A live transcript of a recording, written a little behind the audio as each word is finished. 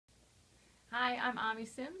Hi, I'm Ami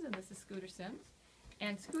Sims, and this is Scooter Sims.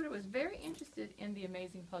 And Scooter was very interested in the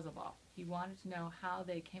Amazing Puzzle Ball. He wanted to know how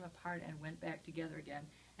they came apart and went back together again,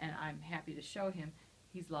 and I'm happy to show him.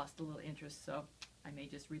 He's lost a little interest, so I may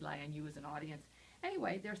just rely on you as an audience.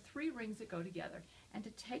 Anyway, there are 3 rings that go together, and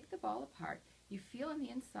to take the ball apart, you feel on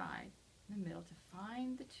the inside, in the middle, to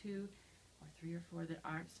find the 2 or 3 or 4 that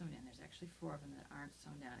aren't sewn in. There's actually 4 of them that aren't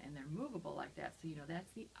sewn down, and they're movable like that, so you know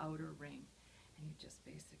that's the outer ring. And you just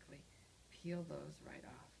basically peel those right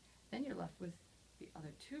off. Then you're left with the other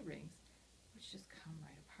 2 rings, which just come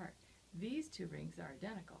right apart. These 2 rings are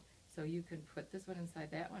identical, so you can put this one inside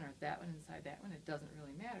that one or that one inside that one. It doesn't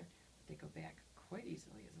really matter, but they go back quite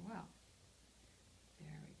easily as well.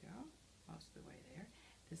 There we go, most of the way there.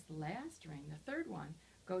 This last ring, the 3rd one,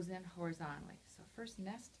 goes in horizontally. So first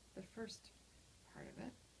nest the first part of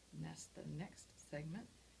it, nest the next segment,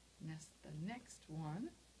 nest the next one,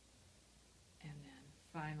 and then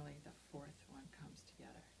finally the 4th one comes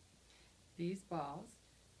together. These balls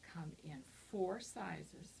come in 4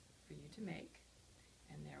 sizes for you to make,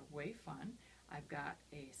 and they're way fun. I've got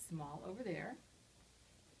a small over there.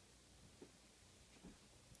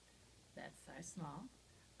 That's size small.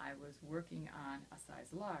 I was working on a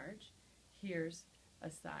size large. Here's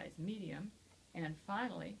a size medium, and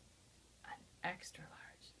finally an extra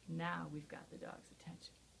large. Now we've got the dog's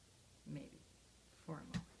attention, maybe, for a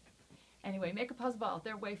moment. Anyway, make a puzzle ball.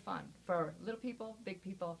 They're way fun for little people, big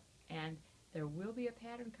people, and there will be a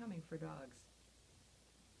pattern coming for dogs.